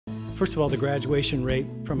First of all, the graduation rate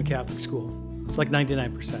from a Catholic school, it's like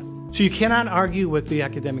 99%. So you cannot argue with the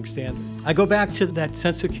academic standard. I go back to that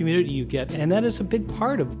sense of community you get, and that is a big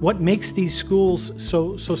part of what makes these schools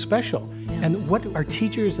so special. And what our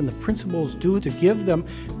teachers and the principals do to give them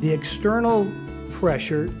the external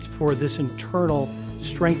pressure for this internal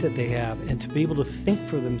strength that they have, and to be able to think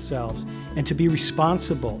for themselves and to be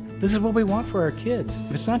responsible. This is what we want for our kids.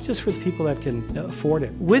 It's not just for the people that can afford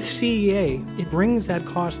it. With CEA, it brings that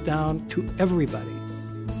cost down to everybody.